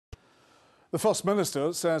The First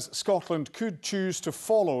Minister says Scotland could choose to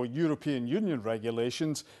follow European Union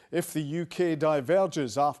regulations if the UK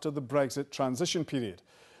diverges after the Brexit transition period.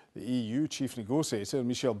 The EU chief negotiator,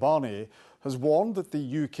 Michel Barnier, has warned that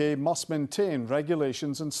the UK must maintain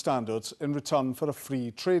regulations and standards in return for a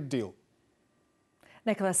free trade deal.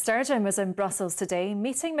 Nicola Sturgeon was in Brussels today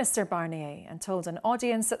meeting Mr Barnier and told an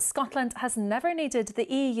audience that Scotland has never needed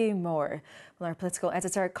the EU more. Well, our political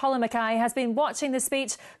editor Colin Mackay has been watching the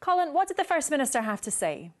speech. Colin, what did the First Minister have to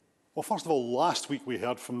say? Well, first of all, last week we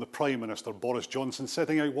heard from the Prime Minister, Boris Johnson,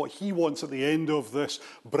 setting out what he wants at the end of this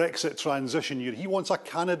Brexit transition year. He wants a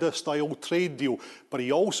Canada-style trade deal, but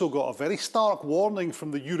he also got a very stark warning from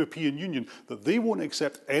the European Union that they won't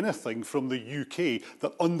accept anything from the UK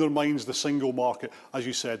that undermines the single market. As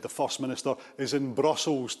you said, the First Minister is in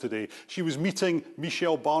Brussels today. She was meeting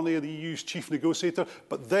Michel Barnier, the EU's chief negotiator,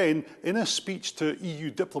 but then, in a speech to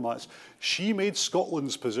EU diplomats, she made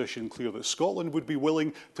Scotland's position clear that Scotland would be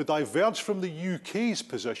willing to diverge from the UK's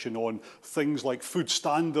position on things like food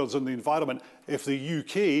standards and the environment if the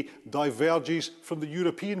UK diverges from the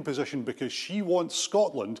European position, because she wants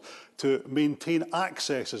Scotland to maintain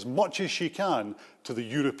access as much as she can to the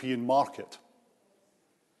European market.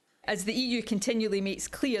 As the EU continually makes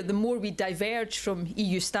clear, the more we diverge from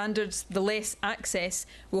EU standards, the less access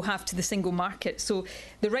we'll have to the single market. So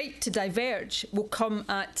the right to diverge will come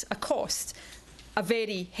at a cost, a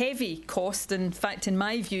very heavy cost, in fact, in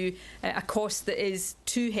my view, a cost that is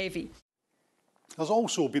too heavy. There's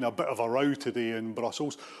also been a bit of a row today in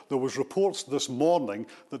Brussels. There was reports this morning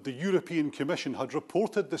that the European Commission had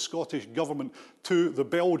reported the Scottish Government to the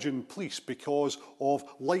Belgian police because of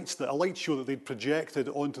a light show that they'd projected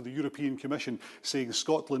onto the European Commission saying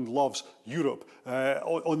Scotland loves Europe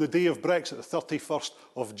on the day of Brexit, the 31st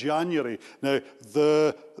of January. Now,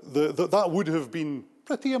 that would have been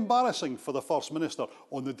pretty embarrassing for the First Minister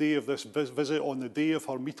on the day of this visit, on the day of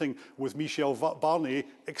her meeting with Michel Barnier,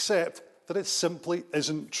 except that it simply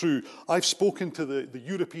isn't true. I've spoken to the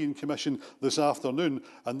European Commission this afternoon,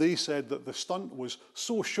 and they said that the stunt was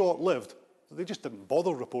so short-lived that they just didn't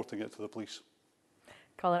bother reporting it to the police.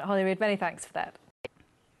 Colin Hollywood, many thanks for that.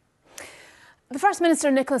 The First Minister,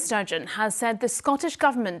 Nicola Sturgeon, has said the Scottish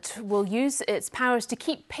Government will use its powers to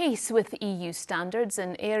keep pace with EU standards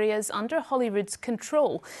in areas under Holyrood's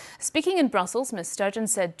control. Speaking in Brussels, Ms Sturgeon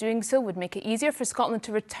said doing so would make it easier for Scotland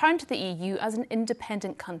to return to the EU as an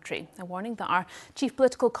independent country. A warning that our chief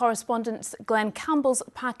political correspondent Glenn Campbell's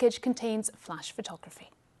package contains flash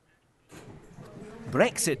photography.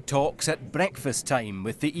 Brexit talks at breakfast time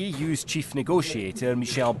with the EU's chief negotiator,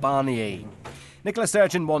 Michel Barnier. Nicola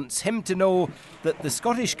Sturgeon wants him to know that the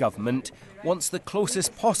Scottish Government wants the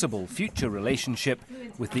closest possible future relationship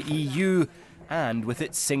with the EU and with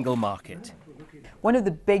its single market. One of the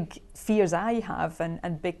big fears I have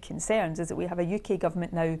and big concerns is that we have a UK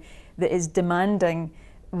government now that is demanding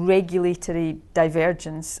regulatory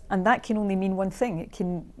divergence, and that can only mean one thing. It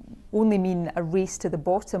can only mean a race to the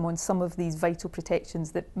bottom on some of these vital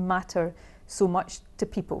protections that matter so much to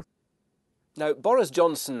people. Now, Boris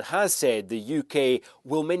Johnson has said the UK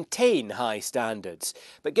will maintain high standards,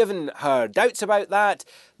 but given her doubts about that,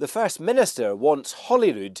 the First Minister wants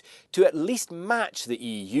Holyrood to at least match the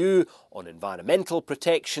EU on environmental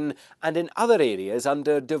protection and in other areas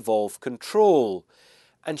under devolved control.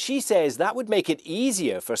 And she says that would make it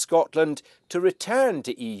easier for Scotland to return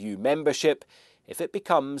to EU membership if it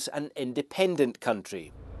becomes an independent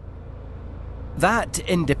country. That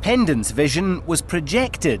independence vision was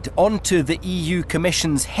projected onto the EU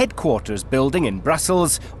Commission's headquarters building in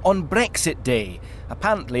Brussels on Brexit Day,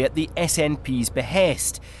 apparently at the SNP's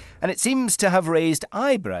behest, and it seems to have raised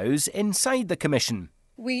eyebrows inside the Commission.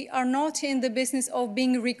 We are not in the business of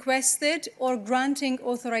being requested or granting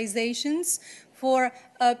authorizations for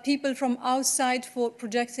people from outside for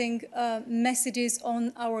projecting messages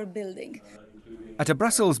on our building. At a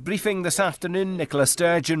Brussels briefing this afternoon, Nicola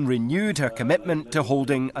Sturgeon renewed her commitment to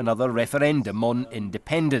holding another referendum on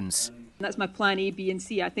independence. That's my plan A, B and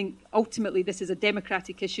C. I think ultimately this is a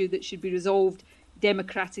democratic issue that should be resolved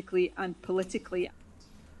democratically and politically.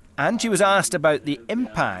 And she was asked about the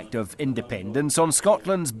impact of independence on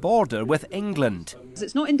Scotland's border with England.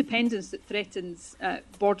 It's not independence that threatens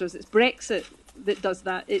borders, it's Brexit that does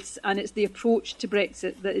that. It's the approach to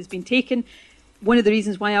Brexit that has been taken. One of the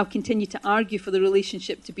reasons why I'll continue to argue for the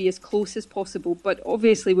relationship to be as close as possible. But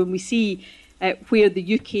obviously when we see where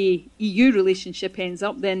the UK-EU relationship ends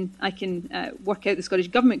up, then I can work out, the Scottish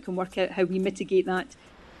Government can work out how we mitigate that.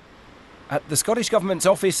 At the Scottish Government's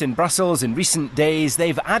office in Brussels in recent days,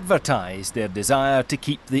 they've advertised their desire to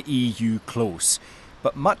keep the EU close.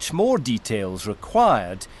 But much more details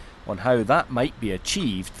required on how that might be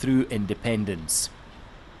achieved through independence.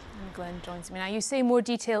 Glenn joins me now. You say more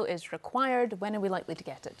detail is required. When are we likely to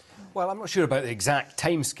get it? Well, I'm not sure about the exact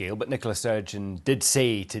timescale, but Nicola Sturgeon did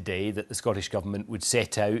say today that the Scottish Government would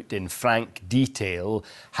set out in frank detail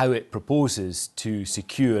how it proposes to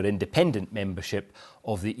secure independent membership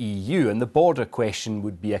of the EU, and the border question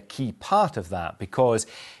would be a key part of that, because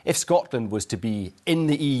if Scotland was to be in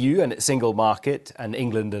the EU and its single market and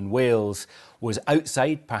England and Wales was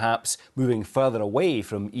outside, perhaps moving further away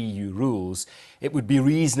from EU rules, it would be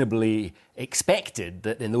reasonably expected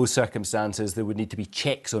that in those circumstances there would need to be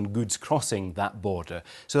checks on goods crossing that border.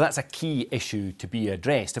 So that's a key issue to be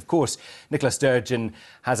addressed. Of course, Nicola Sturgeon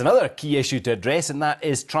has another key issue to address, and that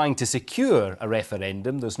is trying to secure a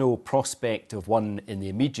referendum. There's no prospect of one in the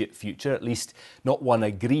immediate future, at least not one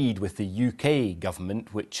agreed with the UK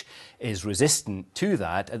government, which is resistant to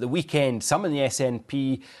that. At the weekend, some in the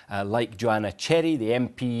SNP, like Joanna Cherry, the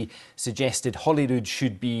MP, suggested Holyrood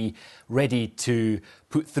should be ready to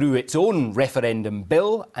put through its own referendum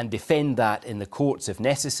bill and defend that in the courts if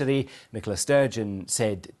necessary. Nicola Sturgeon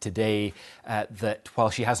said today that while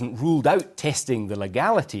she hasn't ruled out testing the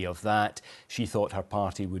legality of that, she thought her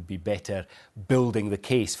party would be better building the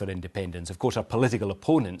case for independence. Of course, her political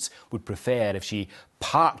opponents would prefer if she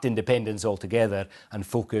parked independence altogether and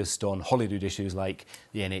focused on Holyrood issues like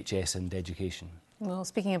the NHS and education. Well,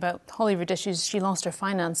 speaking about Holyrood issues, she lost her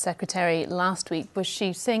finance secretary last week. Was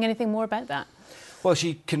she saying anything more about that? Well,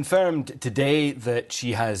 she confirmed today that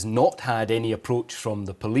she has not had any approach from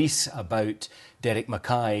the police about Derek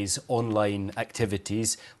Mackay's online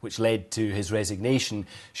activities, which led to his resignation.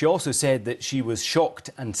 She also said that she was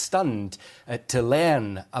shocked and stunned to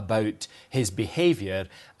learn about his behaviour,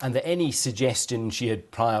 and that any suggestion she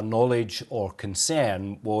had prior knowledge or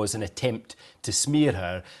concern was an attempt to smear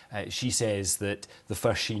her. She says that the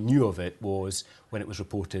first she knew of it was when it was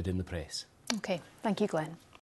reported in the press. OK, thank you, Glenn.